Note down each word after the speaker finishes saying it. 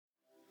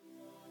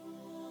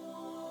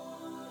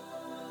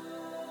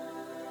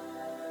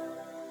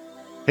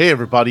Hey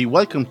everybody,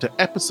 welcome to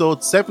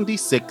episode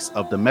 76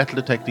 of the Metal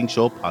Detecting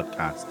Show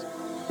podcast.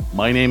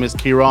 My name is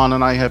Kieran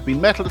and I have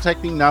been metal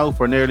detecting now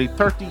for nearly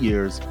 30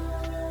 years.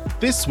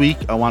 This week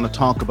I want to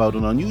talk about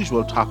an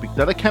unusual topic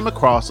that I came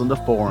across on the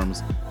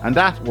forums, and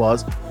that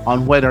was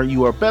on whether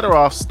you are better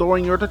off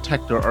storing your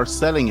detector or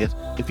selling it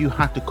if you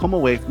had to come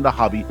away from the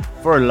hobby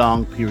for a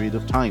long period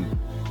of time.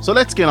 So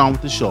let's get on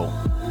with the show.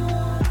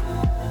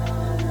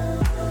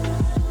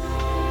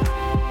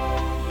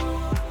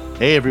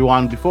 Hey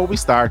everyone, before we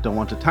start, I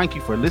want to thank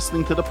you for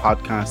listening to the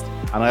podcast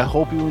and I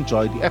hope you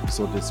enjoyed the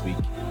episode this week.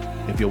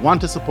 If you want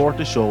to support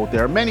the show,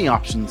 there are many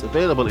options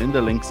available in the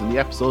links in the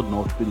episode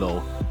notes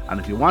below, and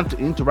if you want to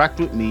interact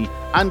with me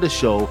and the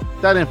show,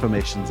 that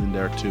information's in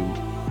there too.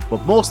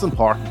 But most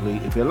importantly,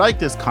 if you like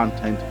this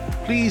content,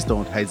 please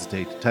don't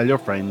hesitate to tell your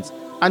friends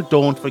and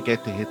don't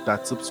forget to hit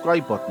that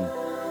subscribe button.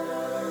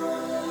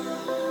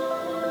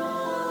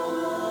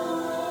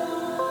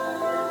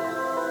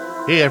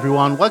 Hey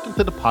everyone, welcome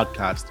to the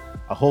podcast.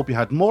 I hope you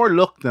had more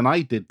luck than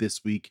I did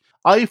this week.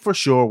 I for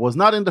sure was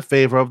not in the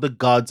favour of the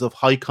gods of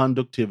high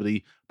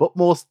conductivity, but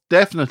most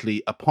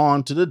definitely a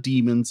pawn to the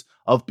demons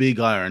of Big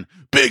Iron.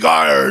 Big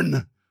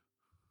Iron!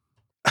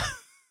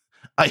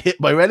 I hit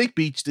my relic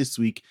beach this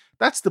week.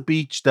 That's the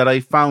beach that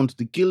I found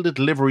the gilded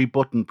livery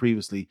button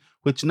previously,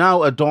 which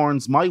now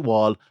adorns my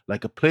wall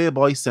like a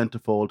Playboy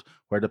centerfold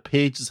where the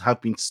pages have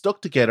been stuck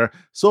together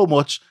so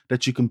much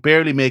that you can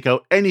barely make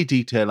out any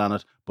detail on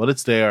it, but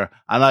it's there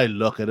and I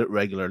look at it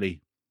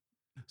regularly.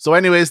 So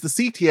anyways, the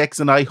CTX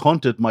and I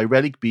hunted my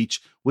relic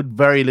beach with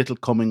very little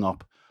coming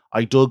up.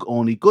 I dug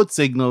only good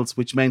signals,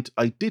 which meant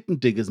I didn't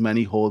dig as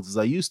many holes as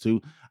I used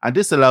to, and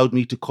this allowed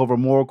me to cover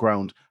more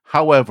ground.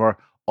 However,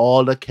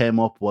 all that came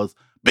up was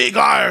Big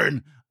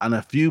Iron and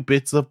a few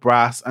bits of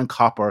brass and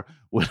copper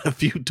with a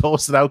few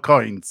toasted out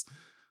coins.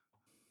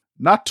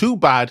 Not too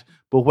bad,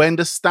 but when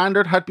the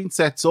standard had been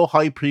set so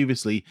high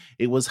previously,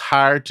 it was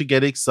hard to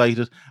get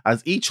excited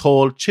as each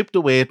hole chipped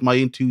away at my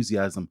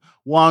enthusiasm,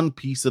 one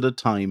piece at a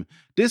time.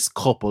 This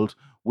coupled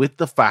with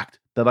the fact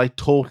that I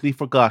totally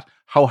forgot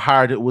how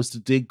hard it was to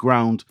dig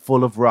ground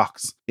full of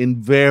rocks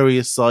in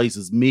various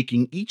sizes,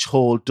 making each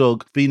hole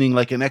dug feeling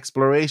like an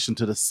exploration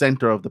to the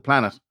center of the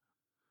planet.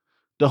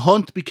 The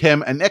hunt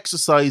became an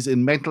exercise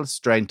in mental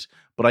strength,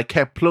 but I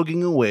kept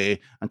plugging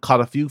away and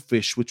caught a few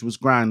fish, which was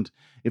grand.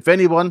 If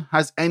anyone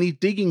has any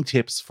digging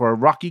tips for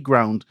rocky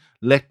ground,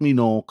 let me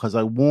know, because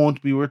I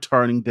won't be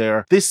returning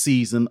there this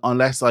season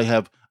unless I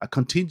have a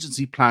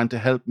contingency plan to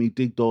help me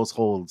dig those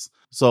holes.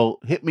 So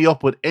hit me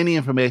up with any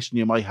information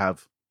you might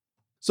have.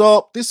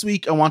 So this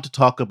week I want to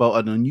talk about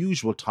an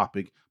unusual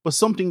topic, but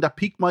something that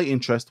piqued my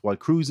interest while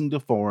cruising the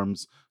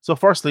forums. So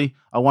firstly,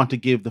 I want to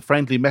give the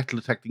Friendly Metal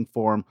Detecting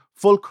Forum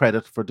full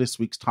credit for this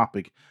week's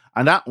topic,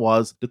 and that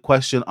was the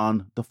question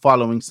on the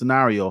following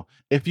scenario.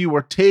 If you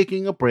were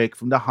taking a break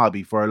from the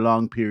hobby for a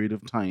long period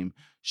of time,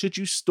 should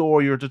you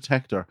store your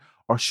detector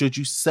or should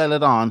you sell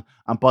it on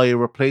and buy a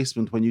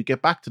replacement when you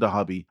get back to the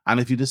hobby? And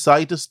if you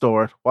decide to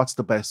store it, what's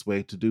the best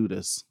way to do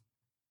this?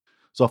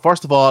 So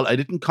first of all, I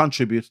didn't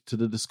contribute to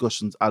the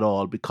discussions at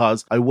all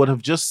because I would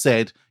have just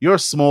said, you're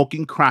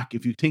smoking crack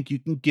if you think you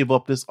can give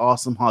up this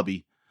awesome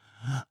hobby.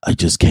 I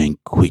just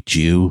can't quit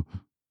you.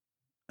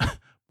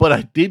 But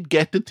I did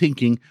get to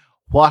thinking,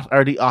 what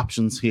are the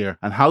options here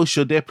and how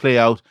should they play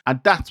out?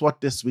 And that's what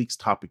this week's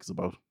topic is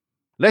about.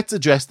 Let's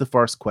address the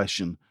first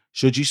question.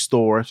 Should you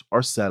store it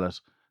or sell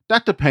it?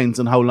 That depends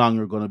on how long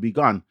you're going to be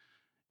gone.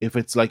 If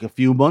it's like a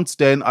few months,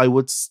 then I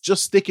would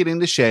just stick it in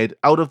the shed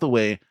out of the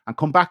way and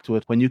come back to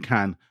it when you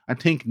can and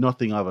think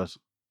nothing of it.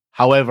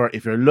 However,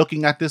 if you're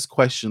looking at this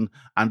question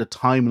and the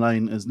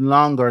timeline is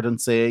longer than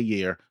say a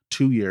year,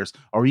 2 years,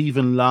 or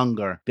even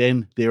longer,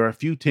 then there are a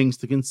few things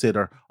to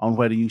consider on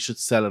whether you should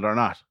sell it or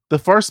not. The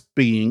first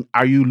being,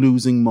 are you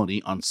losing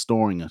money on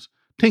storing it?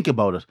 Think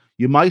about it.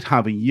 You might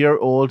have a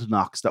year-old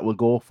Knox that will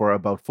go for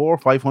about $400 or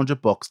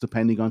 $500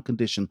 depending on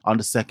condition on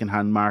the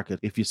second-hand market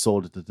if you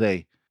sold it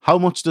today. How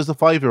much does a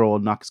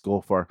 5-year-old Knox go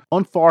for?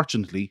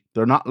 Unfortunately,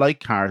 they're not like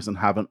cars and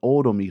have an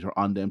odometer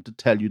on them to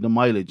tell you the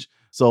mileage.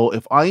 So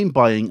if I'm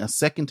buying a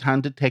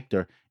second-hand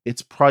detector,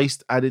 it's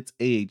priced at its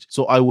age.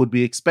 So I would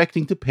be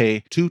expecting to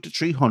pay $200 to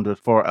 $300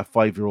 for a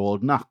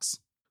 5-year-old Knox.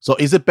 So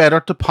is it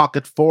better to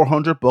pocket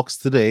 $400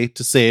 today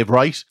to save,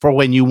 right? For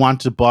when you want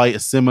to buy a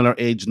similar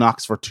age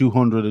Knox for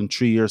 $200 in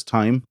 3 years'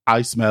 time?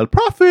 I smell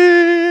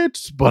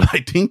profit! But I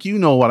think you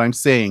know what I'm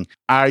saying.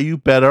 Are you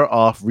better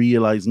off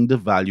realizing the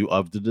value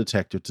of the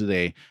detector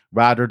today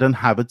rather than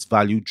have its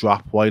value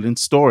drop while in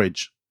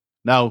storage?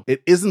 Now,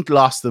 it isn't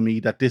lost to me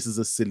that this is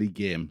a silly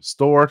game.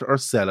 Store it or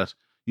sell it.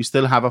 You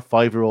still have a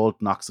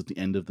 5-year-old Knox at the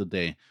end of the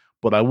day.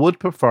 But I would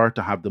prefer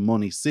to have the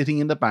money sitting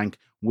in the bank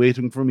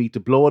waiting for me to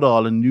blow it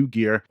all in new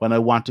gear when I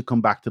want to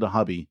come back to the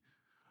hobby.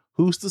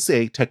 Who's to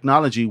say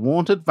technology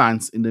won't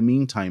advance in the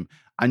meantime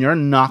and your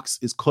Knox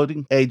is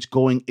cutting edge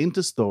going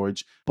into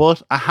storage,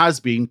 but a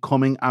has-been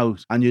coming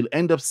out and you'll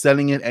end up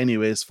selling it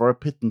anyways for a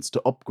pittance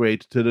to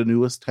upgrade to the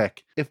newest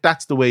tech, if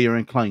that's the way you're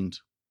inclined.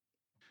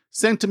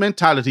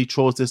 Sentimentality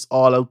throws this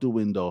all out the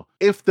window.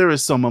 If there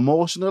is some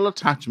emotional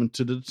attachment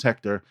to the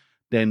detector,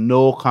 then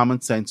no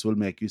common sense will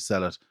make you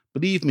sell it.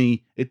 Believe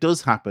me, it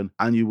does happen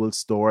and you will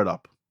store it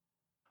up.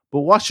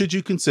 But what should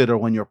you consider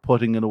when you're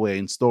putting it away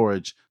in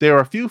storage? There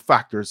are a few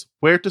factors: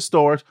 where to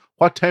store it,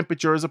 what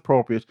temperature is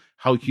appropriate,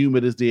 how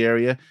humid is the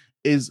area,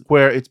 is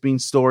where it's being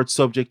stored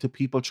subject to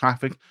people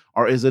traffic,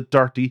 or is it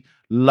dirty?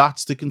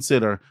 Lots to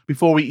consider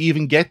before we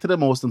even get to the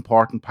most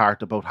important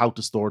part about how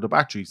to store the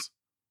batteries.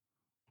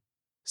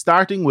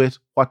 Starting with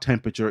what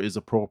temperature is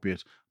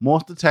appropriate.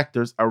 Most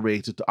detectors are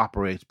rated to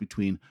operate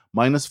between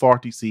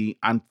 -40°C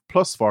and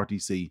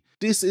 +40°C.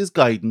 This is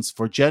guidance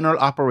for general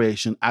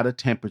operation at a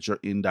temperature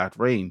in that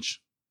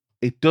range.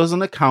 It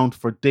doesn't account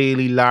for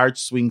daily large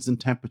swings in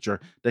temperature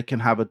that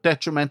can have a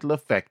detrimental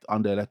effect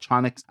on the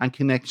electronics and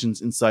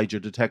connections inside your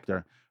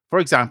detector. For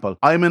example,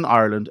 I'm in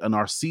Ireland and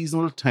our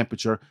seasonal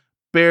temperature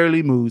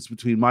barely moves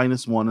between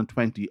 -1 and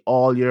 20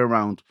 all year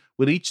round,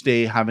 with each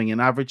day having an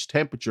average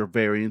temperature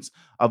variance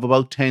of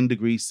about 10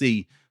 degrees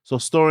C, so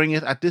storing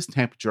it at this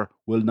temperature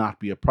will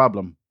not be a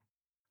problem.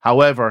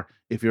 However,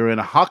 if you're in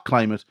a hot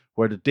climate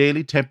where the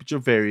daily temperature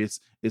variance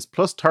is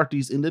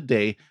 +30s in the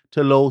day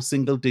to low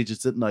single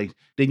digits at night,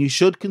 then you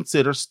should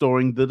consider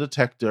storing the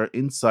detector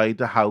inside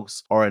the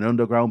house or an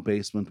underground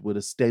basement with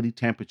a steady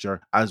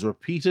temperature, as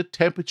repeated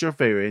temperature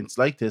variance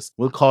like this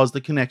will cause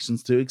the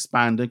connections to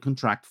expand and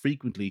contract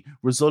frequently,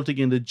 resulting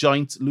in the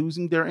joints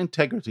losing their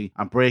integrity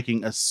and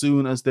breaking as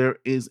soon as there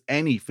is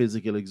any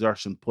physical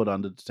exertion put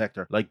on the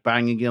detector, like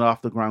banging it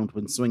off the ground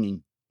when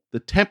swinging. The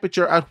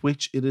temperature at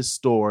which it is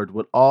stored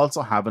will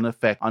also have an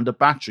effect on the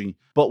battery,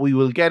 but we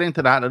will get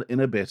into that in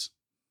a bit.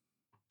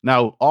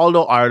 Now,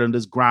 although Ireland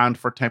is grand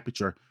for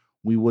temperature,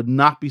 we would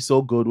not be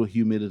so good with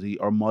humidity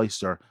or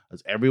moisture,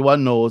 as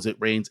everyone knows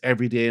it rains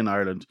every day in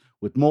Ireland,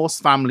 with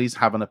most families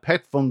having a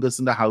pet fungus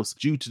in the house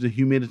due to the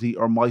humidity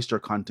or moisture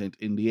content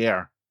in the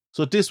air.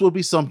 So this would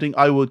be something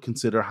I would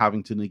consider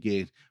having to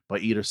negate by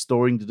either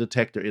storing the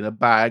detector in a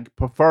bag,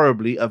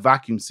 preferably a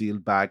vacuum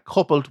sealed bag,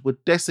 coupled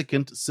with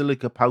desiccant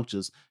silica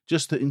pouches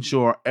just to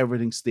ensure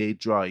everything stayed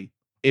dry.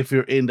 If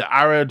you're in the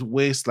arid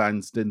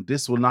wastelands, then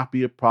this will not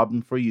be a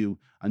problem for you,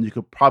 and you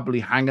could probably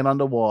hang it on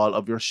the wall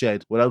of your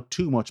shed without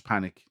too much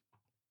panic.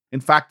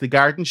 In fact, the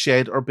garden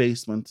shed or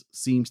basement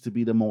seems to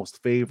be the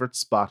most favourite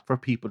spot for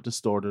people to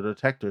store their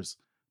detectors,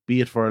 be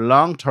it for a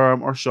long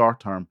term or short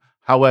term.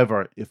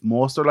 However, if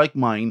most are like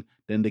mine,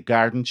 then the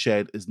garden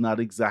shed is not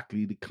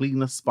exactly the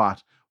cleanest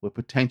spot, with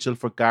potential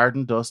for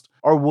garden dust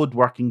or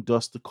woodworking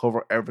dust to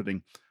cover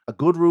everything. A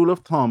good rule of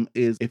thumb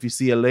is if you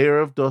see a layer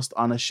of dust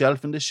on a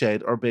shelf in the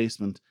shed or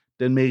basement,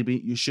 then maybe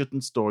you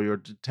shouldn't store your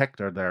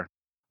detector there.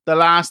 The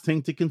last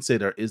thing to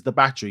consider is the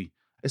battery,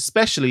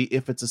 especially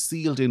if it's a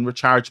sealed-in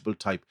rechargeable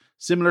type,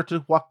 similar to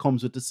what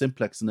comes with the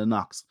Simplex and the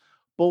Knox.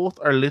 Both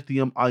are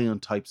lithium-ion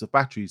types of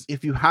batteries.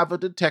 If you have a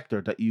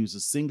detector that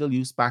uses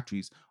single-use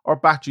batteries or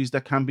batteries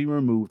that can be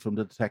removed from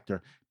the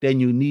detector, then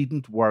you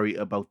needn't worry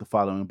about the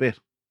following bit.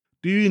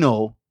 Do you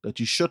know that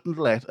you shouldn't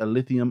let a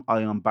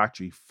lithium-ion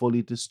battery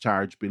fully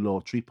discharge below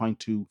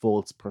 3.2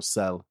 volts per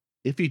cell?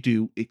 If you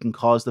do, it can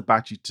cause the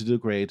battery to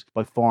degrade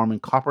by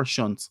forming copper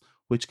shunts,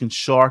 which can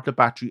short the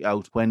battery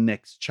out when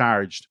next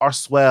charged, or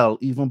swell,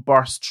 even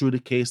burst through the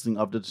casing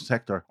of the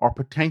detector, or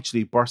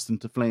potentially burst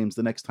into flames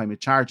the next time you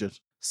charge it.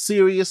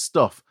 Serious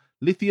stuff.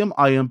 Lithium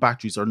ion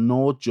batteries are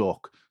no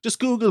joke. Just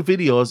Google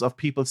videos of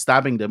people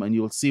stabbing them and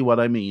you will see what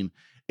I mean.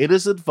 It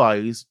is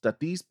advised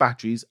that these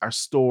batteries are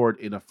stored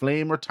in a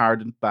flame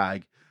retardant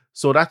bag,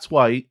 so that's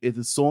why it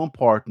is so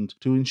important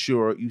to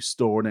ensure you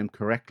store them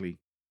correctly.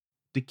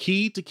 The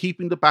key to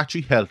keeping the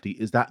battery healthy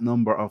is that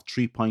number of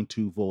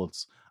 3.2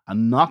 volts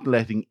and not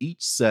letting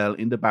each cell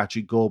in the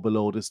battery go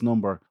below this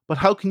number. But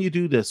how can you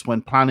do this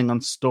when planning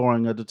on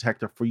storing a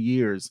detector for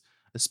years,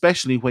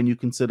 especially when you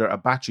consider a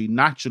battery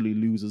naturally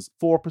loses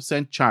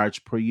 4%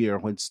 charge per year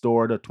when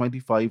stored at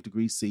 25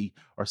 degrees C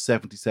or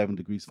 77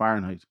 degrees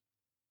Fahrenheit?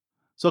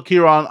 So,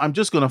 Kieran, I'm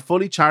just going to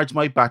fully charge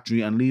my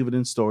battery and leave it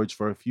in storage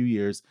for a few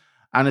years,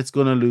 and it's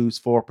going to lose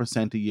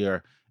 4% a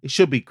year. It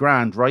should be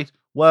grand, right?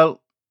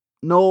 Well,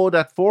 know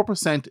that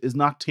 4% is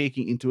not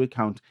taking into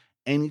account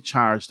any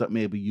charge that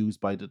may be used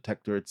by the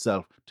detector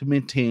itself to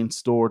maintain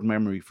stored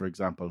memory, for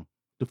example.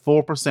 The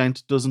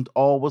 4% doesn't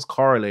always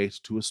correlate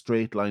to a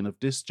straight line of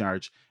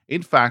discharge.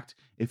 In fact,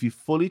 if you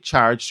fully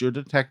charged your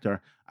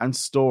detector and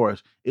store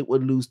it, it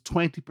would lose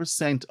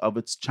 20% of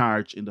its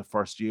charge in the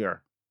first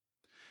year.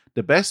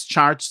 The best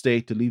charge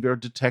state to leave your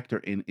detector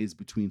in is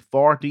between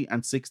 40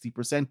 and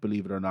 60%,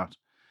 believe it or not.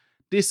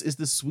 This is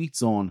the sweet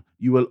zone.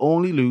 You will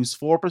only lose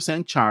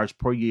 4% charge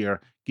per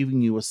year,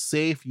 giving you a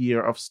safe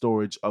year of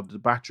storage of the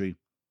battery.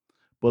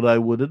 But I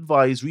would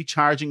advise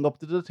recharging up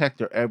the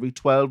detector every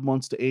 12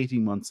 months to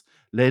 18 months,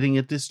 letting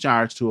it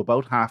discharge to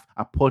about half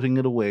and putting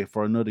it away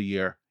for another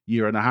year,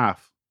 year and a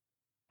half.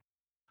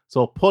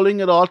 So pulling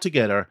it all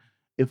together,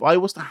 if I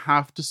was to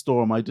have to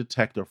store my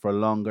detector for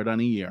longer than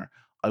a year,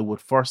 I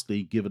would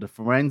firstly give it a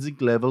forensic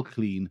level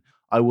clean.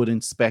 I would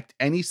inspect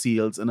any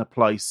seals and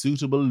apply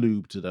suitable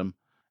lube to them.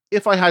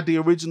 If I had the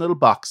original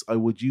box, I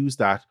would use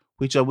that,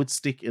 which I would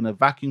stick in a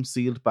vacuum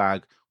sealed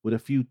bag with a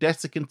few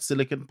desiccant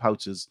silicone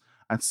pouches,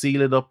 and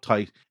seal it up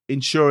tight,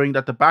 ensuring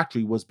that the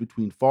battery was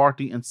between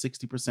 40 and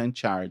 60%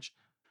 charge.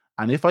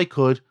 And if I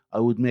could, I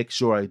would make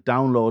sure I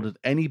downloaded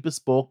any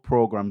bespoke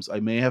programs I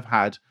may have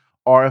had,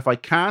 or if I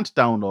can't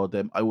download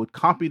them, I would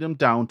copy them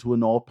down to a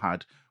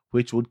notepad,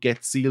 which would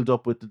get sealed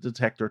up with the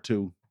detector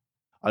too.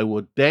 I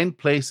would then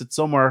place it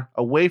somewhere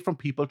away from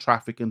people,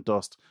 traffic and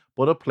dust,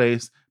 but a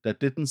place that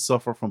didn't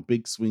suffer from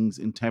big swings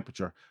in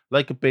temperature,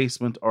 like a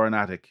basement or an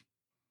attic.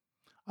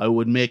 I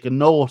would make a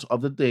note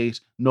of the date,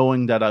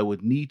 knowing that I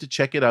would need to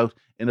check it out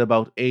in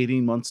about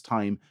 18 months'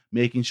 time,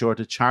 making sure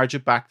to charge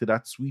it back to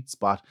that sweet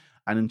spot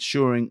and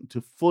ensuring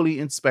to fully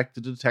inspect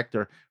the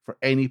detector for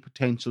any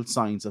potential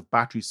signs of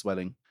battery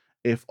swelling.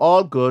 If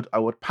all good, I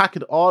would pack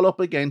it all up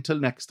again till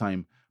next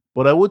time,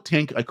 but I would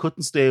think I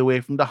couldn't stay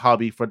away from the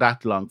hobby for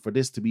that long for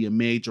this to be a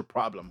major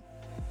problem.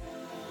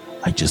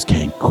 I just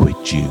can't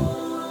quit you.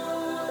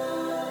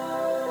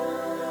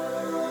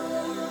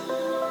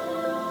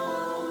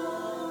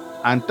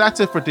 And that's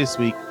it for this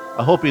week.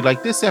 I hope you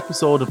liked this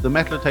episode of the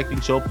Metal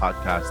Detecting Show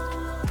podcast.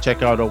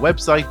 Check out our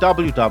website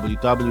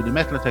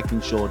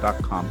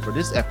www.themetaldetectingshow.com for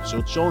this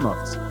episode's show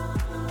notes.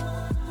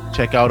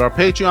 Check out our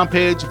Patreon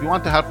page if you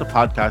want to help the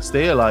podcast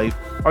stay alive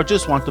or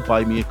just want to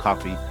buy me a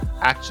coffee.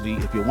 Actually,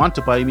 if you want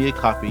to buy me a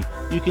coffee,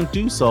 you can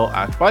do so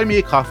at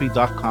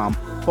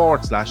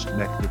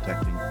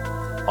buymeacoffee.com/metaldetecting.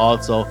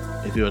 Also,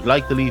 if you would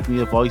like to leave me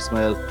a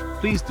voicemail,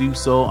 please do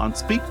so on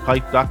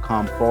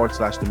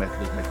speakpipe.com/the Metal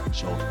Detecting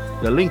Show.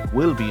 The link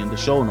will be in the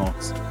show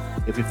notes.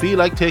 If you feel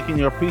like taking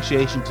your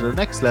appreciation to the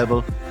next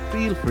level,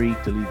 feel free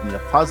to leave me a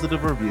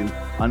positive review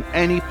on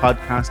any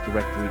podcast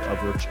directory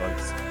of your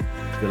choice.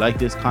 If you like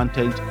this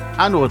content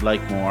and would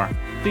like more,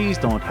 please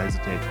don't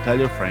hesitate to tell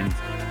your friends,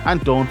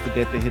 and don't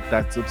forget to hit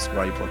that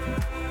subscribe button.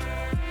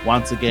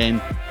 Once again,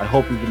 I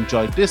hope you've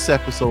enjoyed this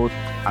episode,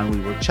 and we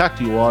will chat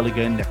to you all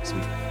again next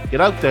week.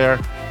 Get out there,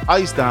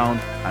 eyes down,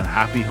 and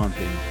happy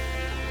hunting.